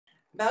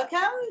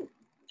Welcome.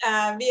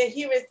 We are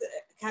here with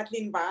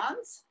Kathleen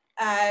Vance.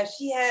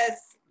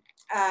 She's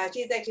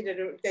actually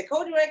the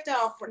co-director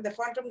of the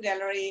Front Room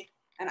Gallery,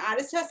 an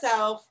artist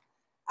herself,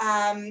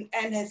 and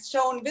has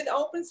shown with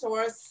open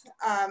source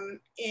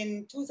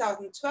in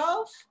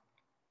 2012.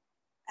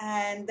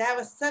 And that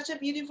was such a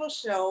beautiful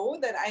show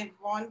that I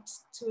want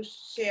to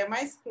share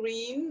my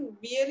screen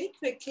really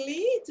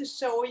quickly to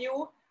show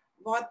you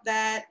what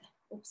that,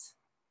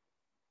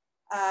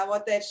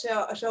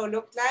 show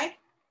looked like.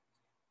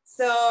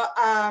 So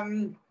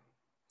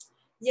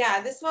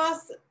yeah,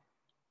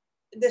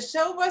 the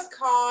show was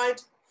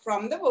called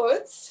From the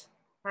Woods.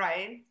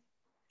 Right.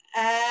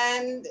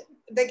 And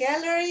the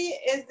gallery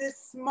is this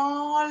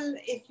small,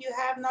 if you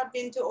have not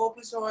been to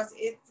open source,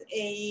 it's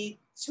a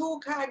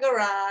 2-car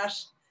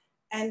garage.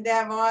 And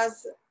there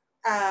was,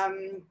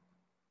 the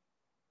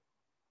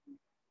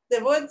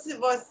woods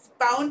was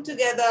bound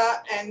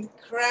together and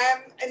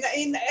crammed, and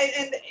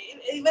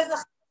it was a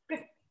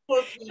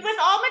it was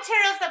all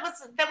materials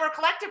that were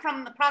collected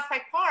from the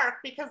Prospect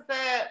Park, because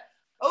the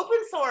open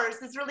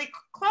source is really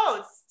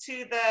close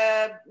to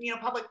the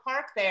public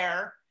park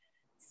there.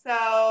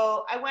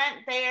 So I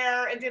went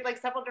there and did like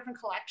several different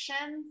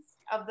collections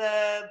of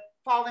the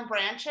fallen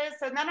branches.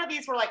 So none of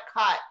these were like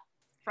cut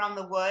from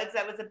the woods.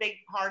 That was a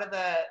big part of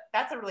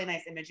that's a really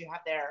nice image you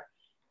have there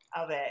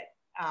of it.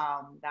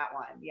 That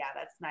one, yeah,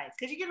 that's nice.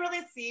 Because you can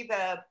really see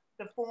the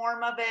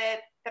form of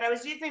it, that I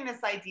was using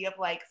this idea of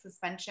like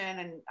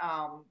suspension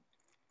and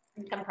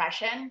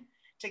compression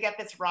to get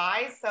this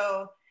rise.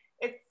 So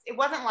it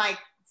wasn't like,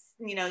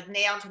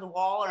 nailed to the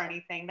wall or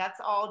anything.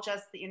 That's all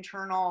just the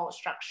internal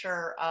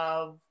structure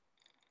of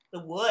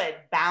the wood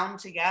bound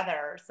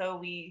together. So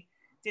we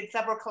did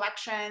several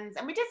collections,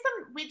 and we did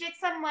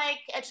some like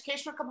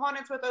educational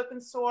components with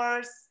open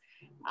source.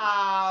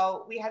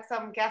 We had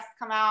some guests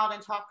come out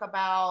and talk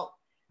about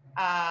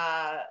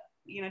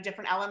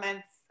different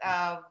elements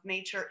of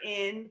nature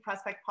in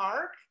Prospect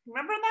Park.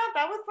 Remember that?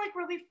 That was like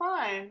really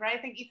fun, right?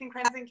 I think Ethan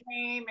Krenzen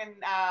came,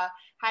 and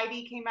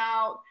Heidi came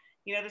out,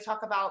 to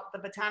talk about the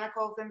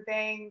botanicals and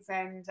things.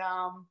 And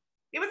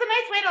it was a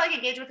nice way to like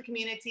engage with the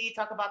community,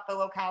 talk about the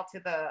locale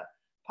to the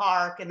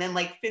park, and then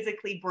like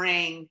physically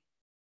bring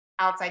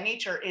outside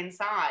nature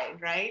inside,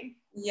 right?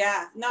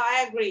 Yeah, no,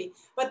 I agree.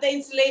 But the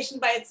installation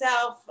by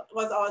itself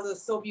was also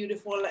so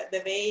beautiful.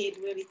 The way it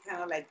really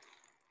kind of like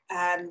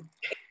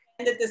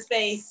ended the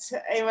space.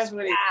 It was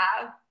really,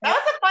 that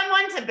was a fun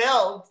one to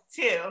build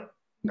too,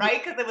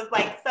 right? Because it was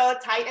like so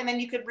tight, and then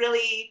you could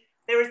really,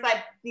 there was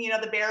like,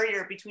 the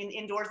barrier between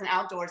indoors and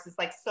outdoors is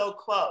like so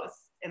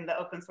close in the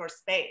open source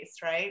space,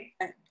 right?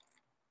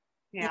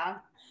 Yeah.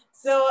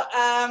 So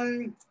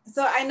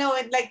so I know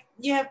it, like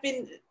you have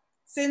been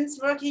since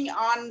working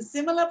on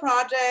similar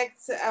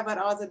projects, but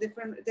also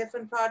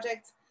different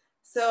projects.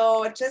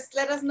 So just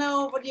let us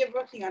know what you're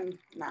working on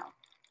now.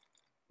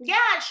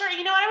 Yeah, sure.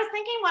 I was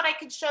thinking what I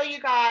could show you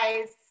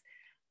guys,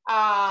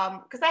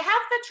 because I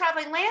have the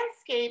traveling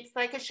landscapes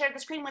that I could share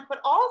the screen with,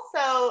 but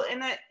also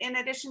in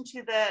addition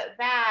to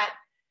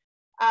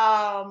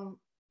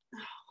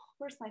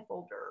where's my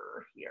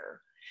folder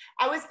here?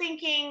 I was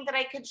thinking that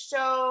I could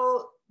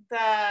show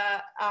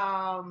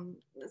some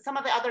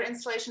of the other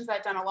installations that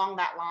I've done along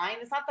that line.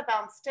 It's not the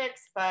bound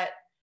sticks, but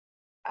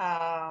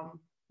let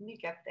me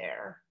get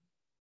there.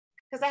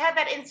 Because I had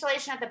that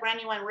installation at the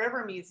Brandywine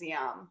River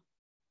Museum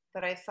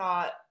that I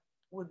thought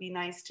would be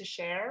nice to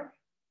share,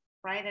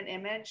 right? An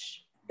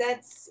image.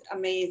 That's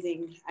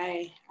amazing.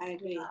 I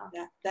agree.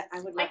 Yeah. That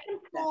I would like. I can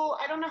pull.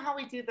 I don't know how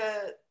we do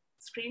the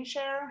screen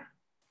share.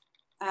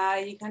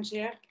 You can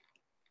share.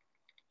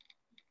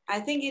 I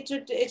think it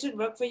should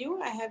work for you.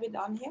 I have it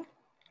on here.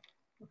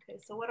 Okay,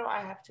 so what do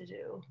I have to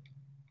do?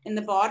 In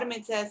the bottom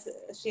it says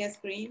share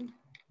screen.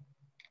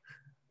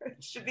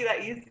 It should be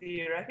that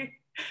easy, right?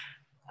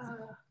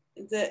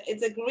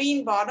 It's a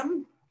green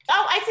bottom.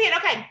 Oh, I see it.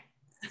 Okay.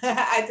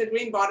 It's a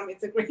green bottom.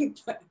 It's a green.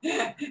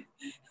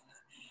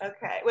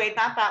 Okay, wait,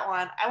 not that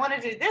one. I want to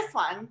do this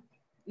one.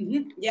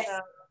 Mm-hmm. Yes.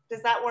 So,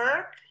 does that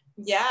work?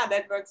 Yeah,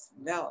 that works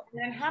well.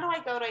 And then how do I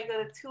go? Do I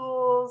go to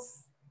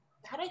tools?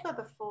 How do I go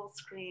to full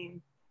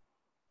screen?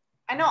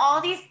 I know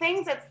all these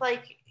things. It's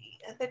like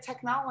the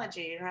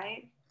technology,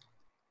 right?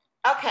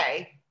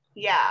 Okay.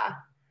 Yeah.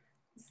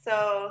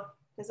 So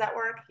does that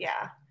work?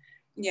 Yeah.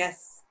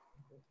 Yes.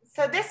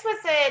 So this was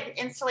an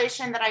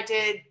installation that I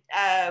did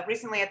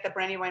recently at the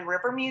Brandywine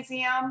River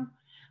Museum,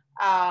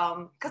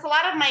 because a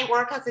lot of my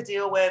work has to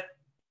do with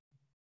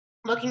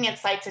looking at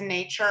sites in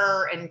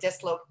nature and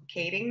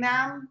dislocating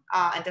them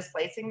and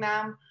displacing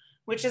them,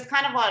 which is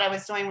kind of what I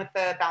was doing with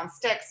the bound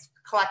sticks,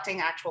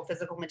 collecting actual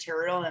physical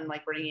material and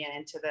like bringing it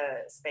into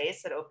the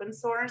space at open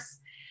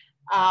source.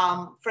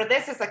 For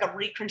this, it's like a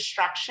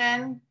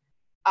reconstruction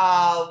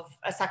of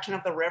a section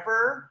of the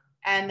river.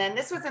 And then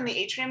this was in the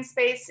atrium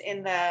space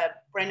in the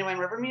Brandywine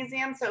River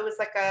Museum. So it was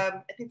like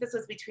I think this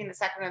was between the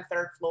second and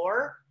third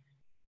floor.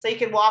 So you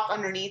could walk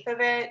underneath of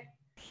it.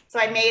 So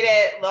I made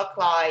it look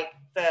like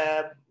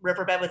the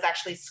riverbed was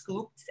actually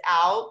scooped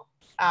out,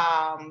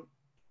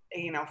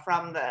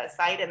 from the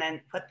site and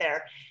then put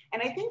there.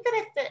 And I think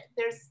that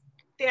if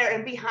there.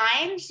 And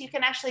behind, you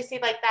can actually see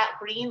like that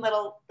green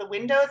the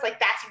windows, like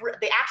that's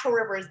the actual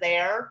river is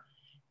there.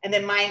 And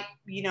then my,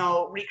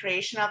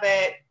 recreation of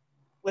it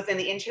was in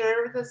the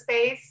interior of the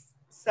space.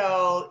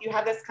 So you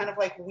have this kind of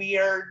like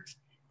weird,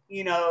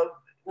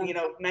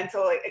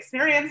 mental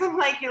experience of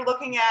like, you're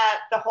looking at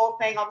the whole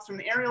thing almost from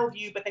the aerial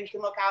view, but then you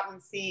can look out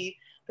and see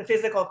the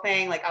physical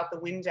thing like out the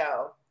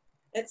window.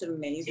 That's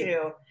amazing.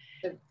 Too.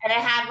 And it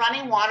had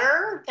running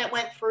water that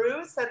went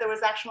through. So there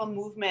was actual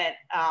movement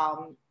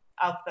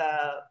of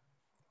the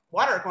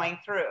water going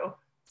through.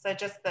 So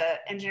just the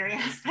engineering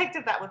aspect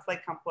of that was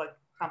like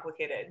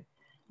complicated.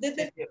 Did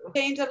it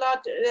change a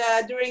lot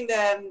during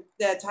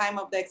the time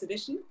of the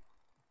exhibition?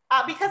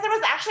 Because there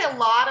was actually a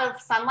lot of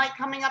sunlight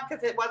coming up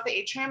because it was the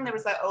atrium. There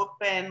was an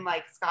open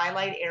like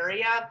skylight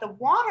area. The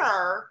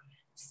water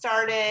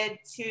started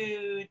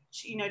to,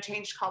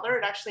 change color.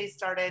 It actually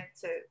started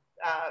to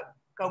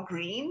go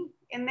green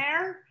in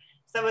there.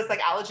 So it was like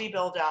algae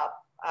buildup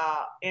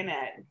in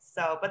it.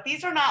 So, but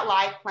these are not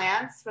live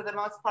plants. For the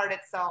most part,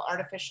 it's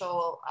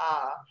artificial.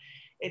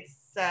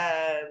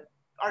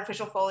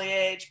 Artificial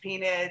foliage,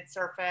 painted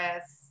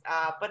surface.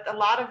 But a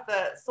lot of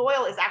the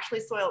soil is actually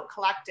soil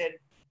collected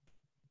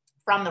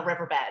from the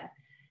riverbed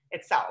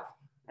itself.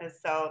 And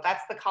so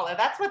that's the color.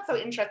 That's what's so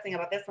interesting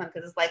about this one,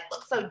 because it's like,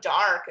 looks so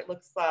dark. It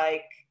looks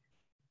like,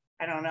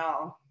 I don't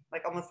know,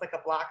 like almost like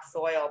a black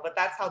soil, but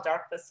that's how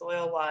dark the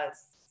soil was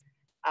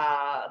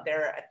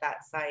there at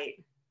that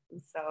site.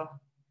 And so,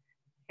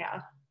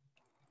 yeah.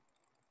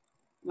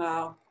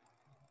 Wow.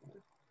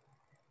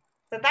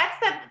 So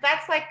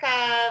that's like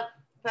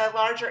the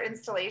larger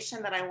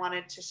installation that I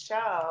wanted to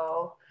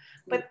show.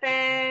 But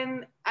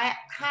then I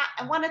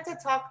wanted to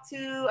talk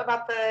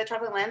about the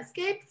traveling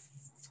landscapes,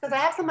 because I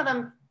have some of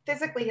them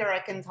physically here I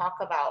can talk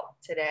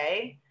about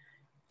today.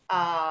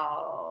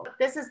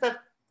 This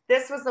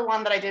was the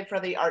one that I did for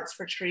the Arts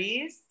for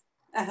Trees.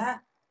 Uh-huh.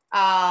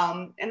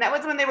 And that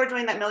was when they were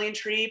doing that Million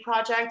Tree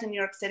project in New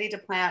York City to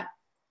plant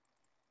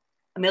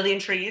 1 million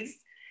trees.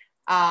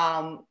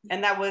 And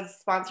that was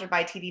sponsored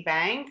by TD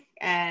Bank.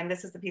 And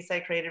this is the piece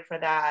I created for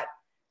that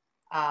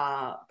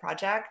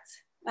project.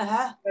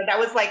 Uh-huh. So that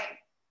was like,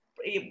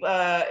 it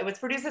was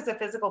produced as a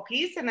physical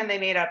piece, and then they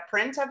made a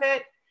print of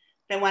it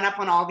that went up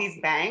on all these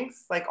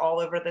banks, like all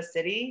over the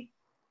city.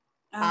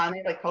 They had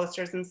like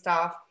posters and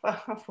stuff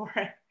for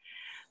it.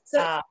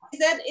 So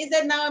is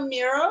that now a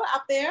mirror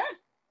up there?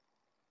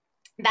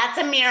 That's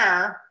a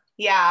mirror,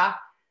 yeah.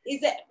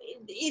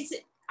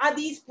 Are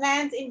these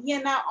plants in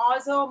here now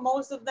also,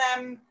 most of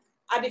them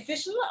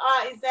artificial,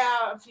 or is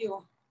there a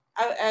few?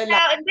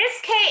 Now in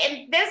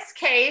this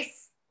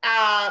case,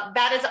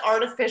 that is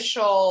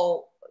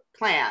artificial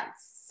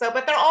plants. So,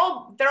 but they're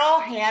all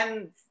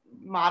hand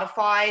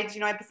modified.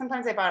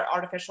 Sometimes I buy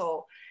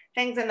artificial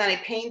things and then I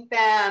paint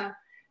them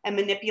and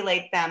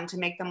manipulate them to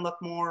make them look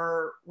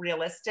more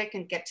realistic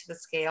and get to the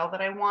scale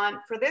that I want.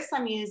 For this,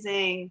 I'm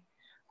using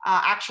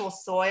actual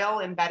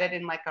soil embedded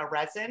in like a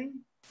resin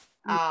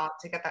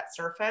to get that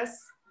surface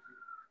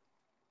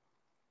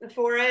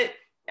for it.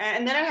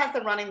 And then it has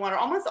the running water.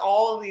 Almost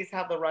all of these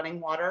have the running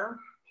water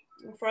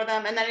for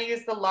them. And then I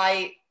use the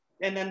light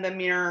and then the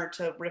mirror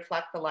to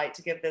reflect the light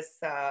to give this,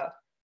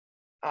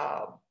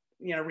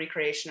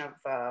 recreation of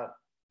the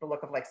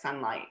look of like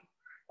sunlight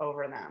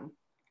over them.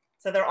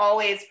 So they're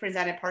always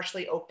presented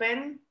partially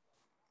open.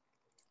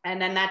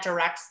 And then that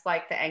directs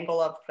like the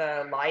angle of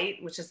the light,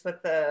 which is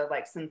with the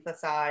like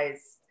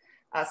synthesized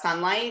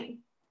sunlight.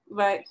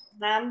 Right.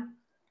 Them.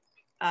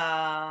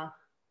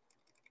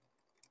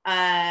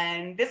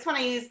 And this one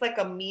I use like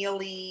a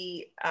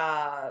mealy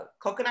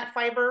coconut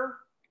fiber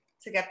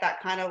to get that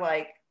kind of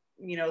like,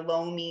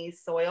 loamy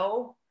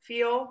soil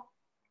feel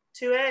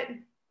to it.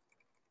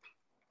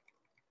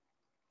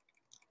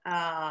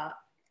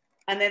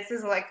 And this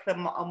is like a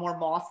more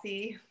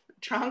mossy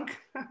trunk.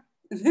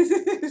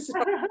 This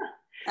one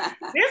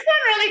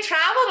really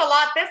traveled a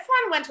lot. This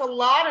one went to a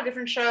lot of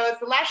different shows.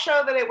 The last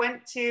show that it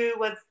went to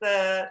was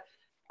the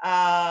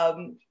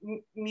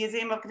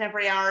Museum of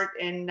Contemporary Art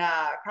in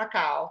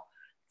Krakow.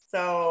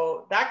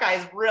 So that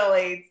guy's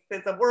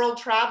is a world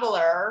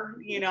traveler.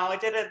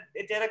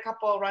 It did a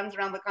couple of runs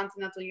around the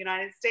continental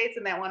United States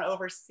and that one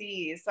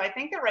overseas. So I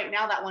think that right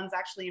now that one's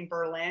actually in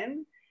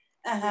Berlin.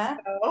 Uh-huh.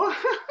 So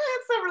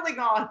it's really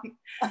gone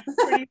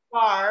pretty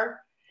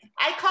far.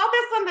 I call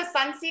this one the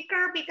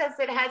Sunseeker because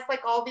it has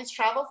like all these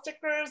travel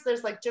stickers.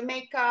 There's like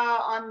Jamaica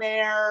on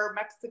there,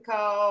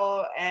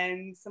 Mexico,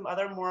 and some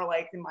other more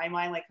like, in my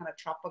mind, like kind of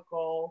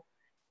tropical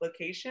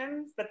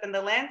locations. But then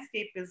the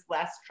landscape is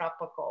less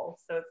tropical.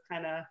 So it's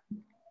kind of,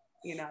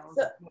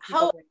 So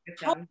how does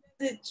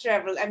it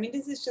travel? I mean,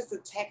 this is just a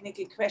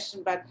technical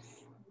question, but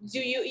do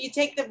you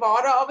take the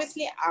water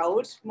obviously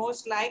out,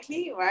 most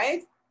likely,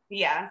 right?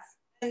 Yes.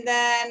 And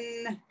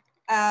then,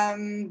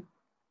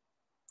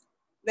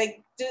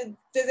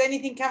 does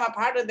anything come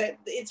apart, or that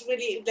it's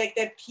really like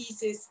that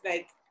pieces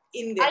like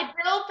in there? I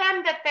built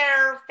them that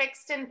they're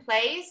fixed in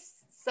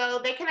place, so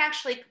they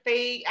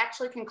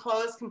actually can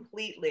close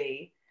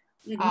completely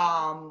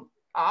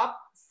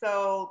up.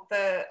 So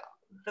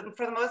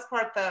for the most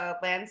part, the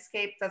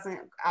landscape doesn't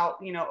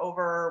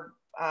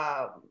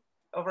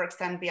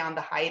overextend beyond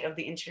the height of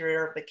the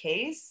interior of the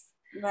case.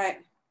 Right.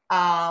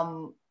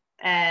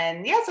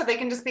 And yeah, so they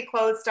can just be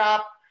closed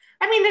up.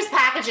 I mean, there's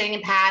packaging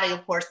and padding,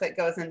 of course, that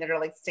goes in there to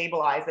like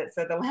stabilize it.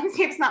 So the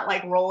landscape's not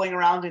like rolling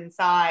around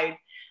inside.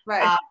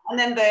 Right. And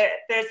then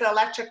there's an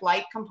electric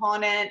light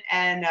component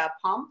and a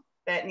pump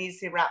that needs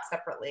to be wrapped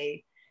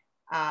separately.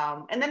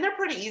 And then they're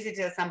pretty easy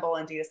to assemble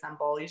and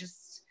deassemble. You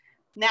just,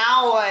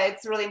 now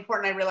it's really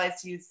important, I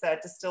realize, to use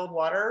distilled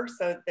water.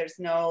 So there's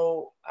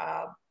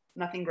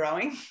nothing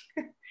growing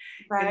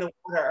Right. in the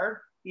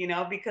water,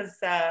 because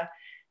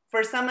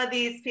for some of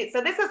these,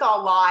 so this is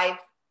all live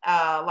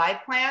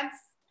plants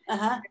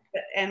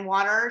and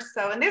water.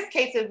 So in this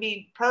case, it would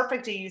be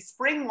perfect to use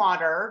spring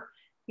water,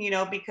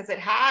 because it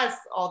has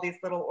all these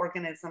little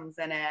organisms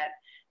in it.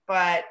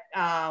 But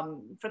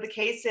for the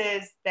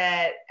cases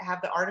that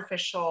have the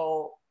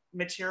artificial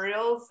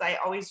materials, I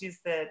always use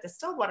the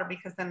distilled water,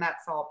 because then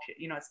that's all,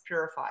 it's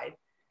purified,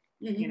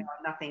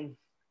 nothing.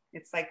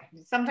 It's like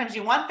sometimes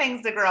you want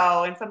things to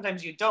grow and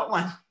sometimes you don't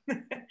want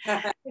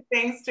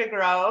things to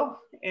grow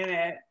in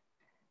it.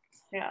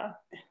 Yeah.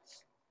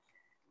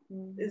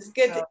 It's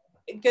good,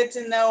 good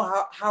to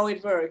know how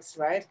it works,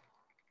 right?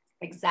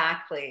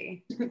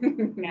 Exactly.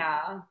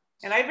 Yeah.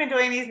 And I've been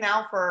doing these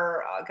now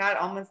for,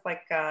 almost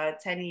like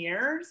 10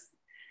 years.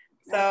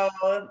 So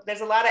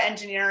there's a lot of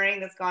engineering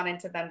that's gone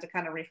into them to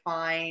kind of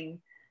refine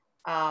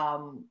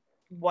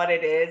what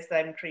it is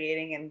that I'm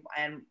creating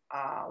and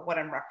what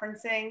I'm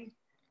referencing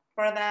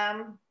for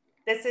them.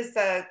 This is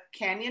a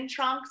canyon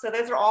trunk. So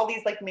those are all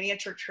these like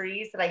miniature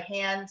trees that I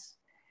hand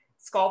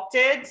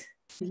sculpted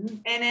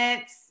in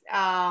it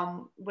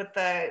with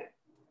the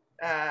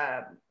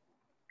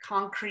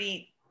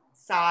concrete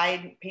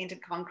side,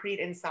 painted concrete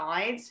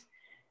inside.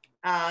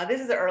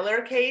 This is an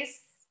earlier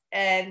case,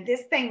 and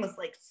this thing was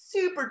like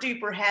super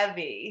duper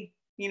heavy,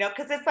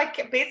 because it's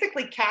like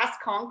basically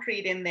cast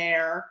concrete in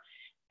there.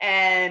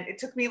 And it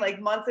took me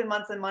like months and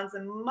months and months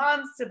and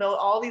months to build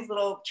all these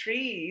little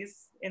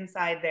trees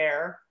inside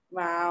there.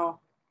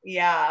 Wow.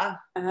 Yeah,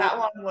 that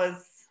one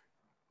was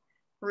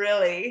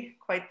really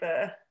quite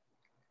the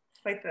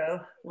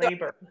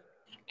labor.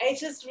 I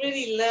just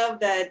really love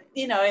that,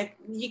 you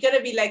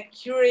gotta be like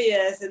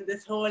curious in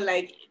this whole,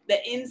 like the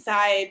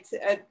inside,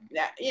 the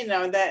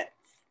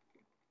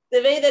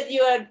way that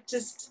you are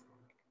just,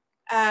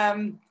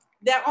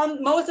 they're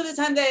on, most of the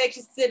time they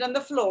actually sit on the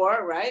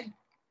floor, right?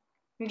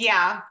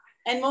 Yeah.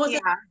 And most of the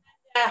time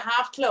they're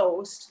half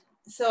closed.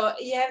 So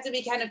you have to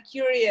be kind of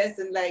curious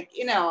and like,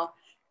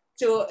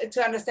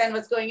 to understand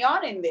what's going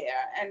on in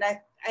there. And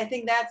I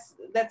think that's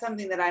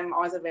something that I'm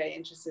also very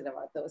interested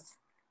about those.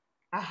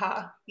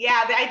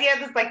 Yeah, the idea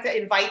is like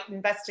to invite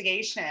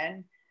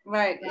investigation.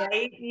 Right.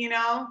 Right.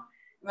 Yeah.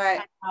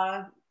 Right.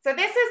 So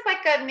this is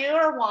like a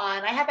newer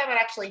one. I have that one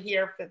actually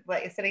here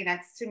sitting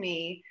next to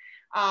me.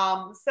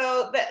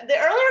 So the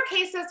earlier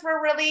cases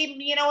were really,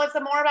 it's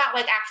more about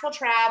like actual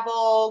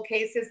travel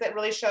cases that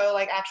really show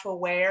like actual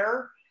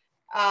wear,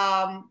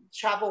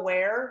 travel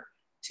wear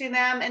to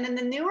them. And then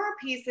the newer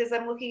pieces,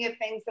 I'm looking at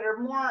things that are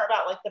more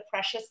about like the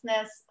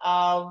preciousness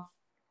of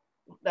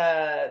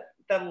the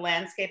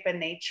landscape and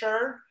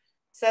nature.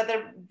 So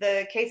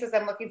the cases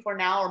I'm looking for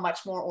now are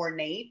much more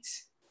ornate.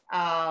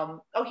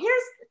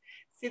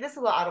 See, this is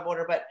a little out of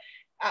order, but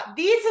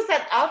these is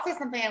that, I'll say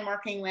something I'm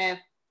working with,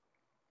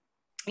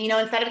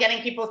 instead of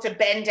getting people to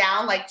bend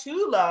down like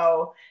too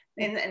low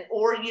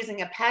or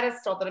using a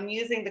pedestal, that I'm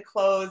using the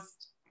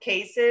closed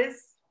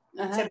cases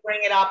to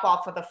bring it up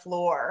off of the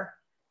floor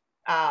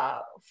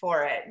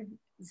for it.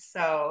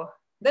 So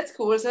that's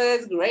cool. So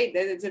that's great.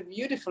 It's a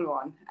beautiful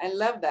one. I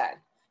love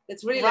that.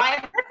 It's really right.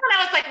 That's when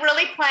I was like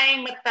really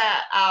playing with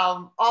the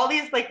all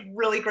these like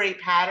really great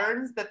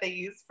patterns that they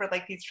use for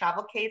like these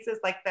travel cases,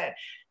 like the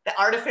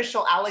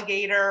artificial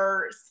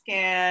alligator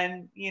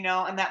skin,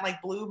 and that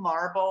like blue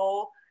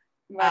marble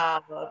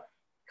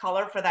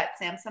color for that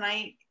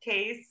Samsonite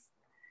case.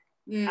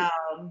 Yeah.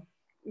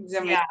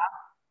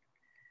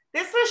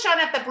 This was shown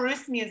at the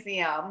Bruce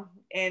Museum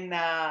in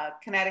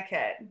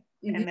Connecticut.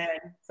 And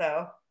then,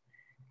 so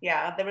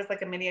yeah, there was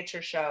like a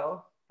miniature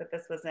show that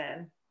this was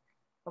in.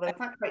 Although it's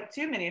not quite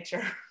too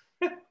miniature,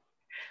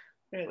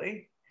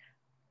 really.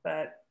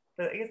 But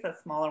I guess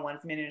that smaller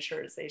one's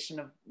miniaturization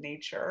of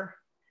nature.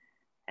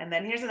 And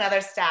then here's another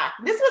stack.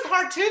 This was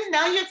hard too.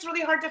 Now it's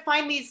really hard to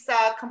find these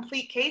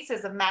complete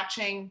cases of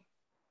matching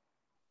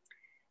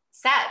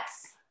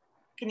sets.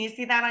 Can you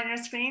see that on your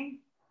screen?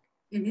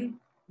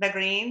 The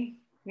green,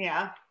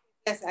 yeah.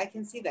 Yes, I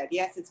can see that.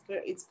 Yes,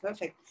 it's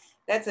perfect.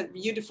 That's a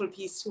beautiful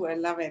piece too. I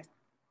love it.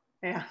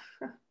 Yeah.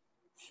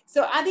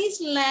 So are these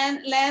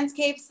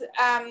landscapes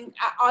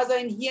also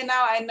in here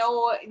now? I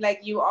know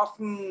like you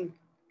often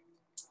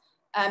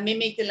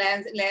mimic the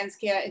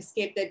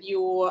landscape that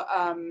you're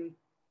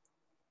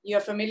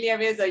familiar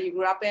with or you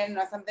grew up in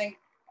or something,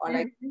 or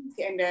like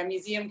in the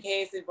museum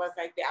case, it was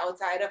like the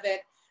outside of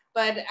it.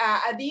 But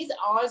are these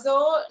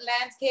also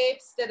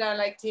landscapes that are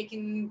like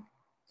taken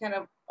kind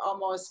of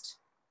almost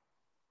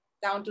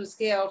down to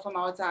scale from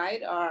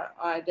outside, or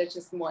they're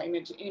just more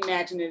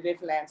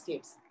imaginative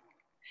landscapes?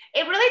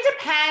 It really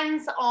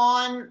depends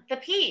on the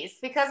piece,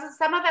 because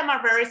some of them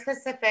are very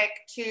specific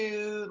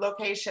to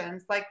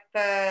locations. Like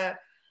some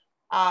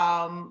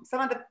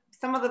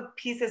of the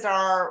pieces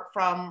are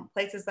from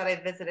places that I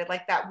visited,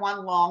 like that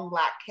one long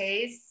black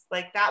case,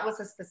 like that was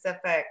a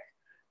specific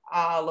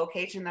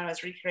location that I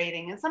was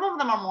recreating. And some of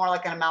them are more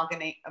like an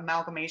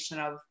amalgamation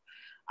of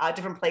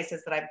different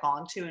places that I've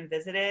gone to and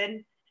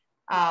visited.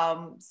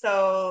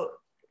 So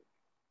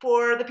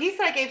for the piece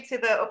that I gave to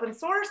the open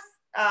source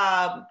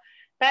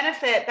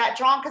benefit, that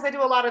drawing, because I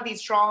do a lot of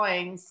these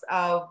drawings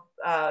of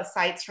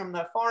sites from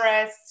the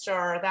forest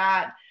or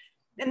that,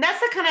 and that's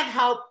to kind of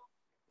help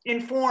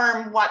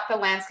inform what the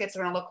landscapes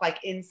are going to look like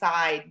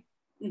inside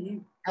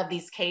of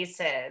these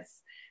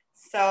cases.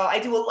 So I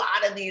do a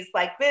lot of these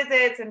like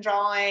visits and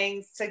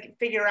drawings to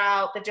figure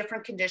out the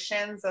different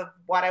conditions of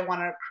what I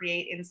want to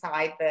create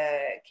inside the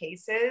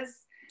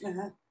cases.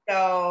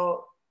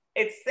 So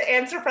it's, the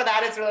answer for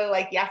that is really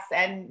like yes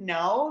and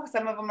no.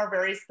 Some of them are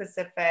very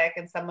specific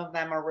and some of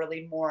them are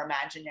really more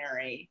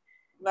imaginary.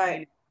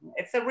 Right.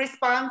 It's a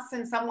response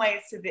in some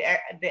ways to the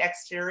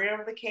exterior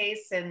of the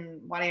case and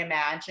what I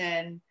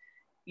imagine,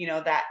 you know,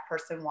 that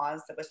person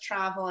was that was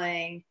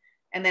traveling,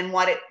 and then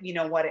what it, you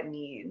know, what it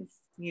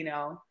means, you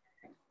know.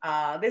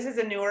 This is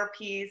a newer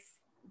piece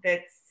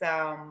that's,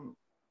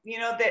 you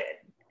know, that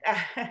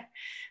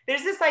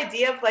there's this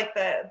idea of like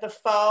the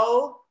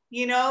faux,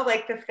 you know,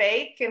 like the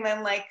fake, and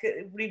then like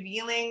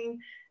revealing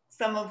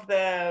some of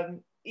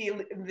the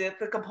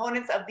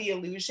components of the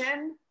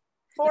illusion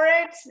for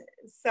it.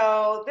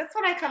 So this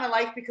one I kind of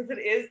like because it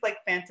is like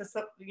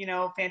fantasy, you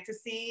know,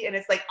 fantasy, and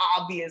it's like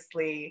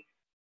obviously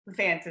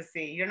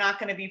fantasy. You're not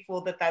going to be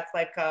fooled that that's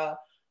like a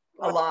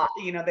lot,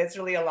 you know, that's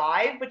really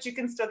alive, but you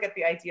can still get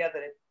the idea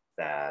that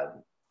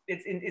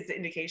it's an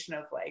indication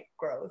of like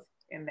growth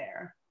in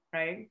there,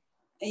 right?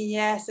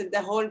 Yes, and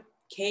the whole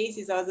case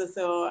is also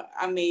so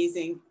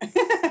amazing.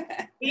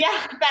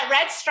 Yeah, that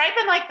red stripe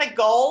and like the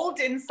gold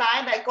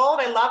inside, that gold,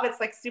 I love. It's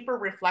like super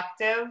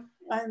reflective.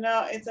 I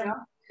know, it's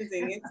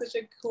amazing. It's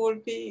such a cool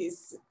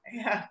piece.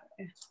 Yeah.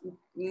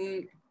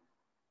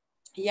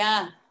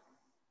 Yeah.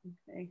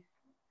 Okay.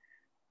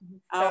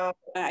 So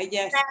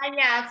yes.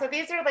 Yeah, so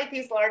these are like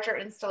these larger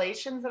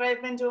installations that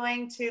I've been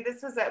doing too.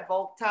 This was at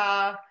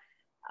Volta,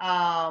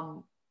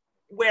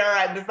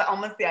 where it was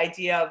almost the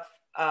idea of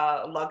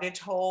luggage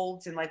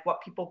holds and like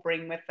what people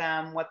bring with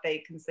them, what they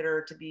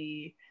consider to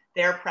be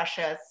their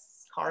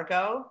precious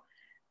cargo,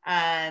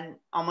 and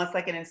almost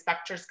like an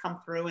inspectors come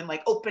through and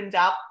like opened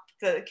up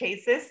the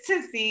cases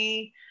to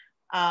see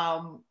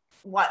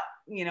what,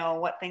 you know,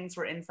 what things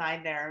were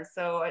inside there.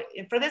 So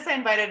for this, I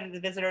invited the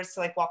visitors to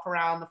like walk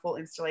around the full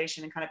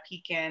installation and kind of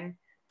peek in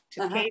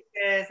to the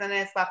cases, and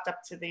then it's left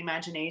up to the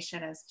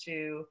imagination as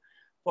to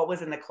what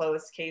was in the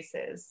closed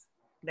cases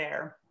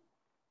there.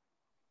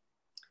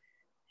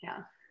 Yeah.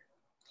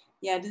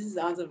 Yeah, this is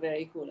also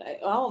very cool.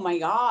 Oh my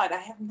God, I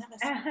have never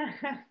seen.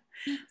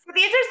 So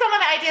these are some of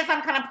the ideas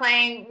I'm kind of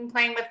playing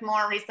with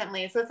more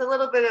recently. So it's a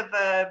little bit of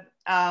a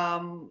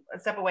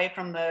step away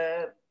from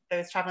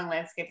those traveling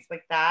landscapes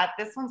like that.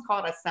 This one's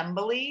called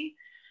Assembly.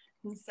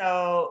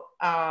 So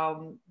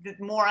the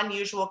more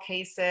unusual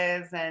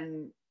cases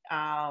and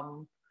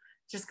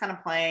just kind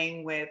of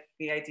playing with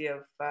the idea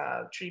of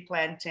tree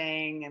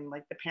planting and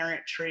like the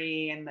parent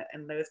tree and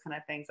those kind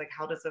of things, like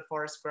how does the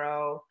forest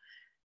grow?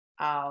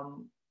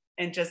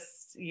 And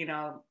just, you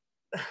know,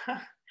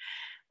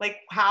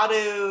 like how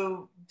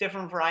do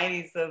different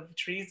varieties of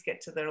trees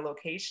get to their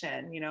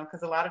location, you know,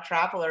 because a lot of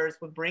travelers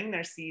would bring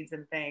their seeds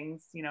and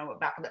things, you know,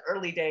 back in the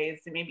early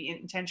days, maybe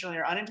intentionally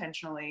or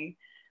unintentionally.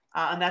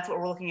 And that's what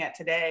we're looking at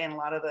today. And a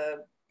lot of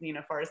the, you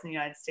know, forests in the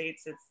United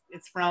States,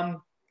 it's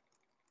from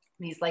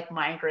these like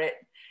migrant,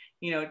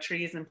 you know,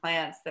 trees and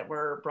plants that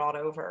were brought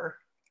over.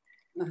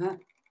 And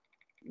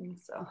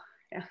so,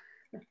 yeah.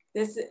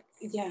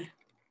 Yeah.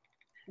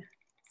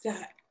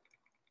 Yeah.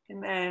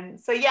 And then,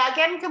 so yeah,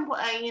 again,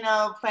 you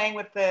know, playing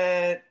with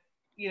the,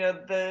 you know,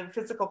 the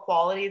physical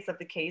qualities of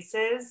the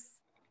cases.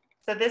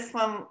 So this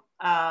one,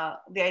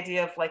 the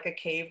idea of like a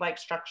cave-like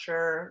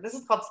structure, this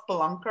is called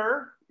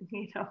spelunker,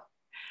 you know.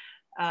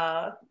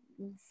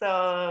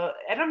 So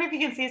I don't know if you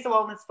can see so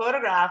well in this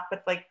photograph,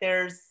 but like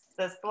there's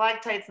the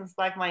stalactites and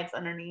stalagmites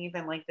underneath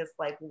and like this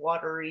like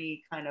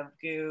watery kind of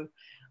goo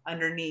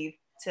underneath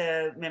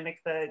to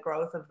mimic the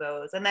growth of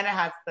those. And then it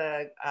has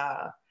the,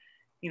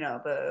 you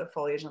know, the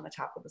foliage on the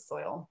top of the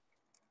soil.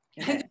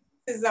 This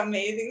is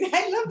amazing.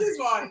 I love this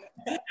one.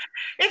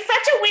 It's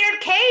such a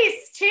weird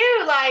case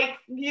too. Like,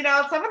 you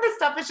know, some of the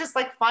stuff is just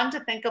like fun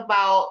to think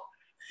about.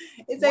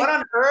 It's what like,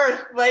 on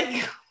earth,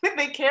 like, what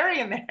they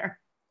carry in there?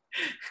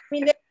 I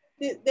mean,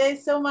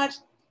 there's so much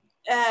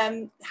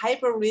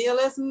hyper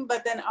realism,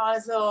 but then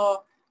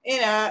also, you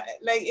know,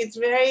 like it's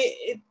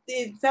very,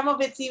 some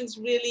of it seems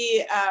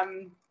really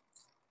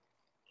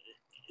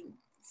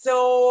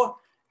so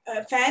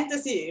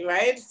fantasy,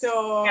 right?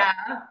 So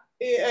yeah,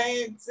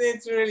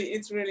 it's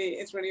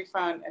really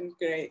fun and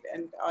great,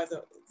 and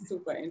also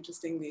super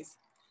interesting, these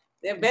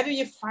where do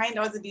you find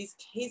also these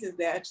cases?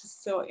 They are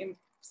just so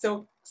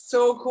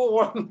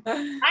cool. I'm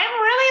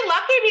really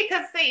lucky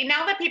because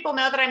now that people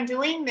know that I'm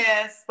doing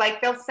this,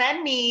 like they'll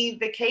send me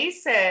the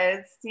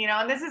cases, you know,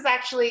 and this is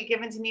actually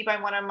given to me by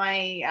one of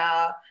my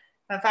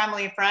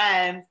family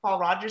friends, Paul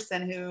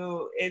Rogerson,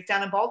 who is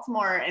down in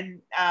Baltimore,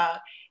 and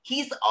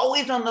he's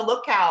always on the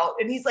lookout,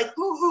 and he's like,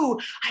 ooh,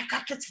 I've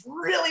got this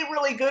really,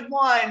 really good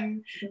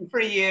one for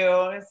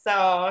you.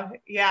 So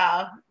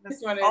yeah, this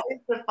one is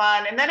always the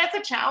fun. And then it's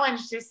a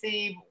challenge to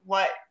see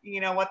what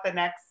the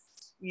next,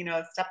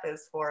 step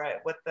is for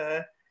it,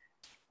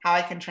 how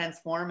I can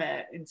transform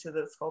it into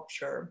the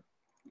sculpture.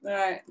 All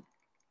right.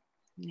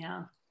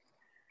 Yeah.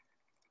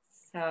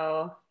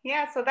 So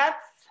yeah, so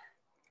that's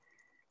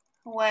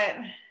what,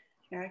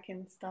 here I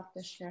can stop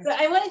this share. So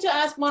I wanted to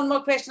ask one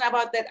more question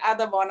about that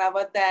other one,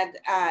 about that,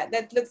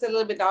 that looks a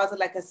little bit also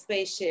like a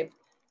spaceship.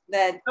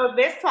 Oh,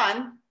 this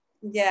one?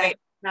 Yeah. Wait,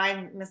 now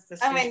I missed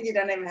this. I mean, you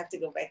don't even have to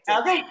go back to it.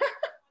 Okay.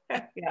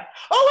 Yeah.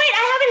 Oh, wait,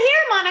 I have it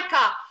here,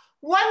 Monika.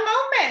 1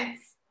 moment.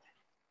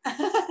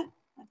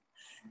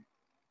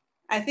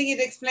 I think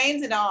it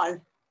explains it all.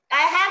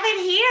 I have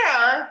it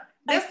here.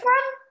 This one?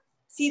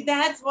 See,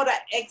 that's what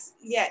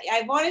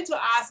I wanted to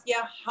ask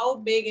you, how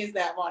big is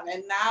that one?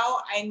 And now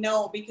I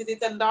know, because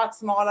it's a lot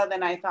smaller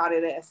than I thought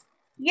it is.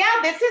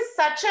 Yeah, this is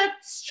such a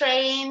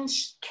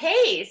strange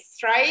case,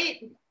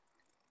 right?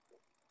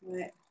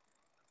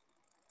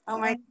 Oh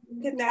my,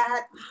 look at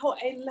that. How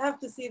I love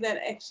to see that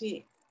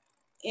actually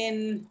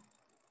in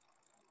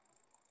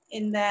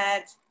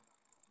that,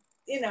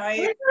 this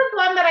is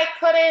one that I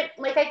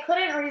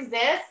couldn't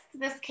resist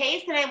this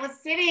case. And I was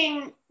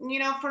sitting,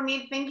 for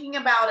me thinking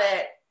about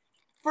it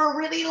for a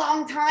really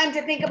long time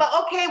to think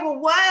about, okay, well,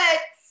 what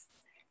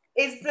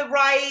is the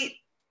right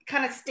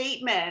kind of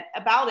statement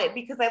about it?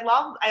 Because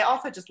I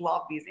also just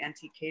love these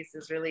antique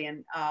cases, really.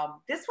 And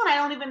this one, I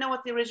don't even know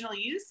what the original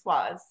use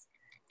was.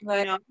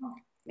 Right.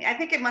 I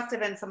think it must have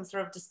been some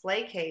sort of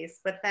display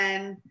case, but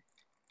then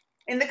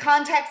in the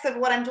context of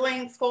what I'm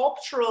doing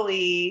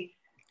sculpturally,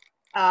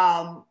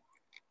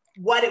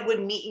 what it would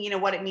mean,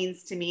 what it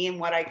means to me and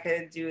what I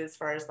could do as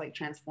far as like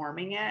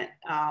transforming it.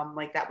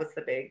 Like that was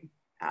the big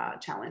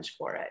challenge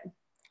for it.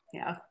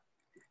 Yeah.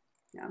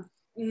 Yeah.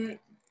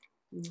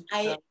 Mm-hmm.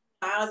 I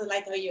also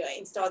like how you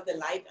installed the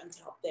light on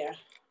top there.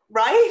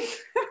 Right?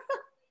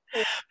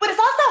 But it's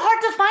also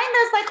hard to find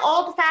those like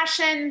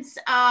old-fashioned,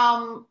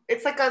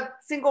 it's like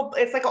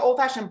an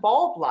old-fashioned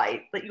bulb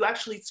light that you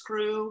actually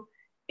screw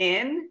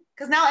in,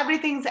 because now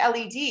everything's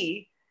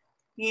LED,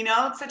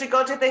 so to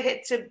go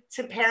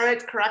to pair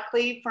it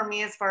correctly for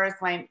me, as far as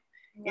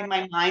in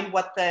my mind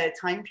what the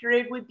time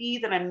period would be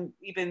that I'm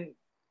even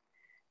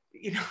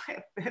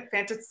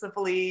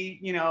fantastically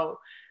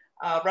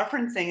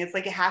referencing, it's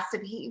like it has to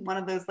be one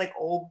of those like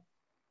old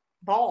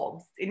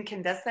bulbs,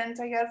 incandescent,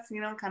 I guess,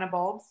 kind of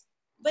bulbs.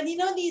 But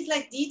these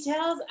like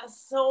details are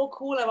so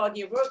cool about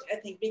your work, I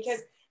think,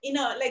 because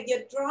like your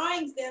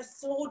drawings, they're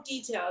so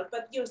detailed,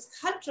 but your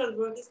sculptural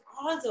work is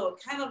also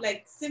kind of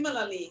like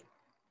similarly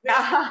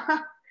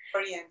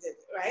oriented,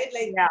 right?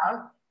 Like,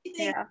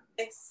 yeah.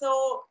 Like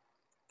so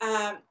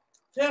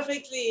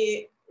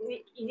perfectly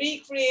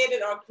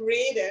recreated or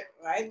created,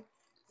 right?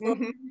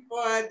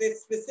 For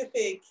this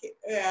specific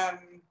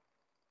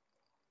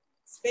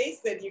space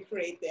that you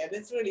create there.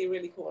 That's really,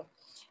 really cool.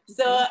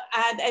 So,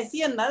 and I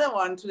see another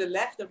one to the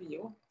left of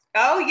you.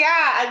 Oh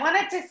yeah, I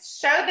wanted to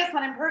show this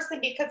one in person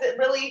because it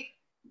really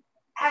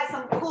has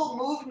some cool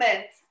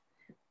movement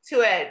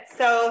to it.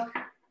 So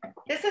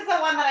this is the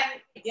one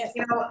that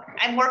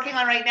I'm working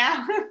on right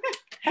now.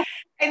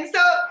 And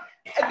so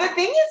the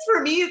thing is,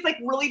 for me, it's like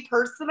really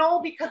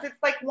personal because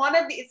it's like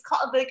it's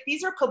called like,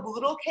 these are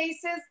caboodle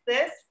cases.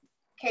 This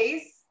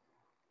case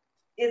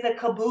is a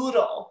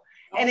caboodle.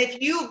 And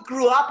if you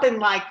grew up in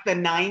like the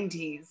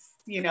 90s,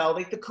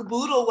 like the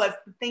caboodle was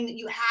the thing that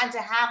you had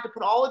to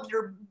put all of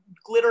your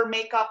glitter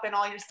makeup and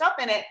all your stuff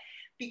in it,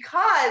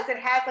 because it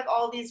has like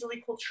all these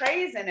really cool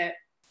trays in it.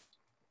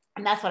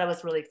 And that's what I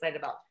was really excited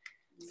about.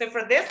 So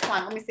for this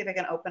one, let me see if I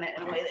can open it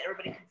in a way that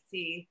everybody can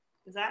see.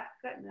 Is that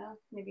good? No,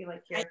 maybe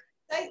like here.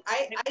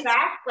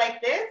 Back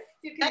like this,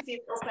 you can see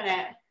it, open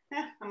it.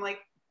 I'm like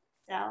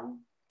down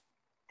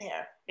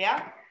there,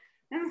 yeah.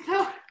 And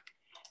so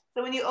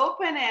when you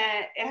open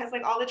it, it has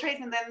like all the trays,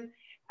 and then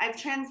I've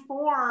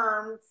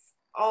transformed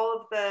all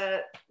of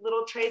the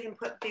little trays and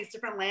put these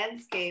different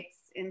landscapes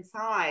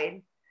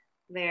inside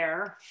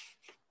there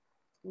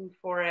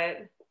for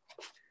it.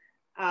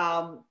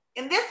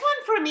 And this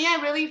one for me, I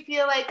really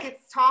feel like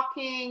it's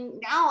talking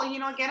now,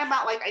 again,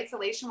 about like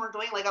isolation. We're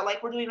doing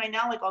like we're doing right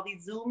now, like all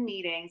these Zoom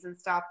meetings and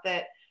stuff,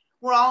 that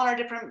we're all in our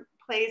different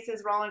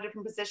places, we're all in a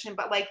different position,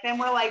 but like then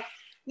we're like,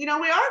 we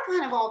are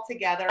kind of all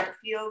together. It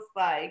feels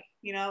like,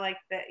 like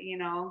that,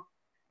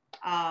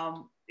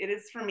 it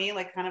is for me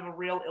like kind of a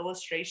real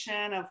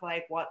illustration of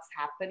like what's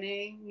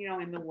happening,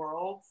 in the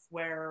world,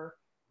 where,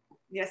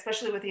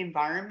 especially with the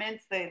environment,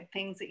 the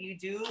things that you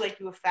do, like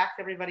you affect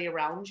everybody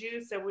around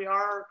you. So we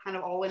are kind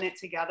of all in it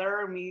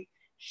together, and we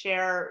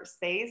share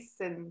space.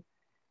 And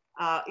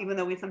even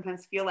though we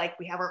sometimes feel like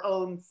we have our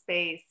own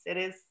space, it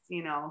is,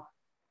 you know,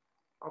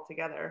 all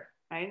together,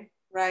 right?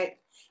 Right.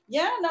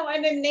 Yeah, no,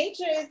 and then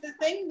nature is the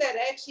thing that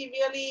actually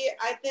really,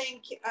 I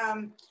think,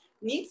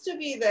 needs to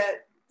be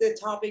the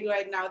topic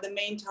right now, the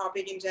main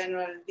topic in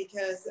general,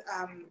 because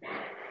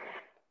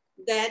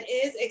that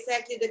is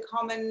exactly the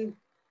common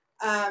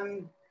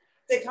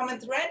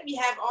thread we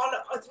have all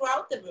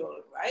throughout the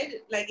world,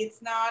 right? Like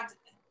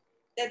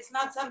that's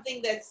not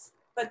something that's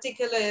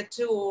particular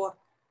to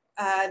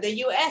the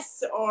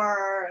US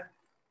or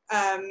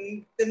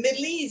the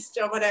Middle East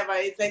or whatever.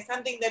 It's like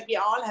something that we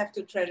all have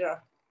to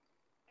treasure.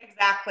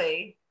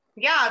 Exactly.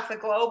 Yeah, it's a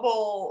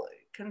global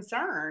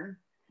concern.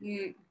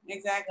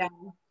 Exactly.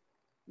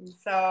 Yeah.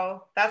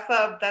 So that's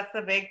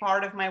a big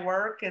part of my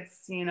work.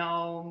 It's, you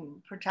know,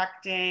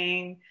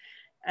 protecting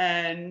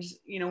and,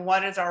 you know,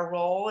 what is our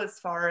role as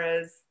far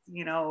as,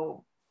 you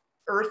know,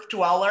 earth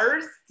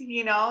dwellers,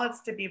 you know,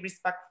 it's to be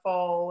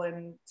respectful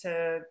and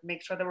to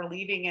make sure that we're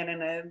leaving it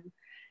in a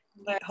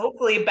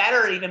hopefully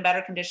even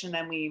better condition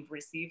than we've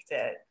received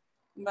it.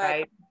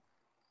 Right.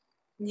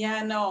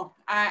 Yeah, no,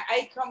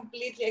 I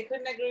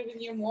couldn't agree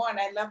with you more. And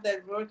I love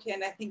that work here.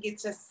 And I think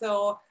it's just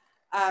so,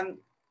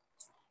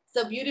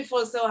 so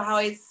beautiful. So how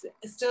it's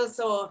still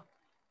so,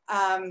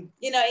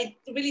 you know, it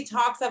really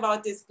talks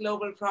about this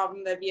global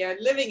problem that we are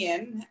living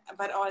in,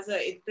 but also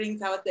it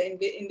brings out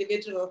the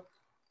individual.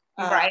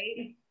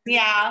 Right.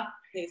 Yeah.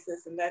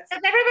 Cases, and that's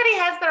everybody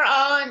has their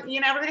own, you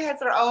know, everybody has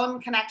their own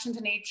connection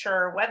to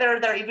nature, whether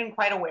they're even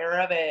quite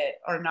aware of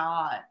it or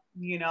not,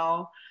 you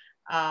know.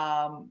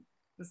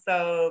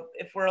 So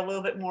if we're a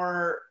little bit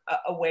more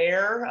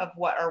aware of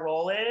what our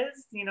role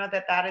is, you know,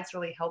 that is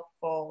really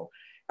helpful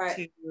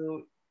to,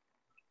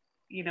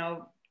 you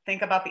know,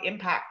 think about the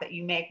impact that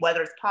you make,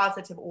 whether it's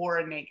positive or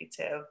a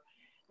negative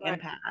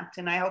impact.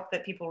 And I hope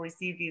that people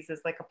receive these as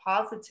like a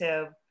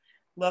positive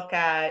look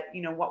at,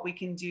 you know, what we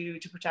can do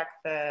to protect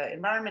the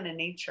environment and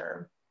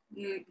nature.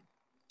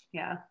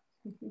 Yeah.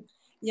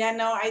 Yeah,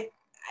 no, I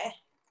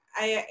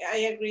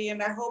agree,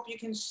 and I hope you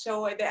can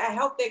show it. I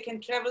hope they can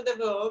travel the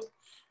world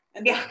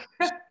and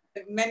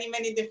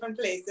many different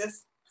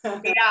places.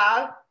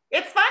 Yeah,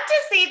 it's fun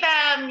to see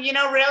them, you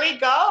know, really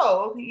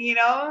go, you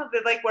know,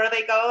 like where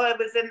they go. It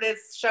was in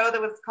this show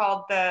that was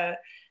called The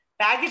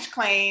Baggage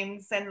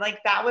Claims, and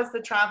like that was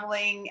the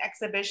traveling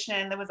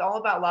exhibition that was all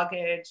about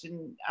luggage,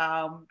 and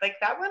like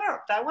that went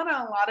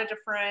on a lot of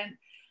different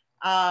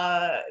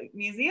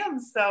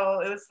museums. So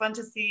it was fun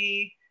to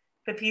see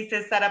the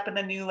pieces set up in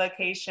the new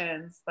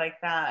locations like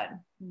that.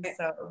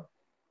 So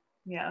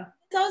yeah,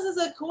 it's also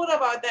so cool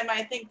about them.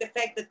 I think the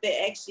fact that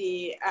they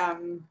actually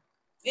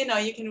you know,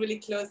 you can really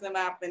close them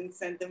up and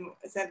send them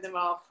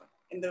off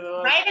in the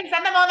world. Right, and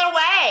send them on their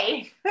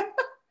way.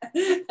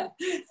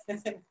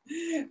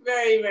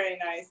 Very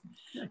nice.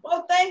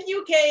 Well, thank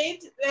you,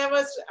 Kate. That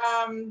was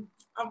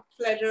a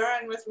pleasure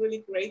and was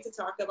really great to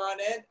talk about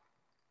it.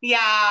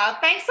 Yeah,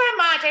 thanks so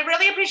much. I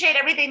really appreciate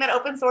everything that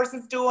open source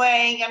is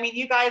doing. I mean,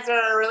 you guys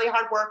are really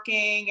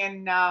hardworking,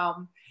 and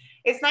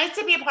it's nice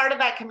to be a part of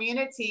that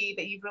community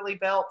that you've really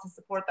built to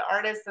support the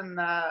artists and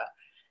the,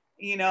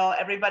 you know,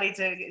 everybody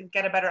to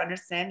get a better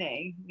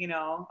understanding, you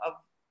know, of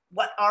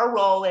what our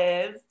role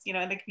is, you know,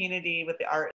 in the community with the art.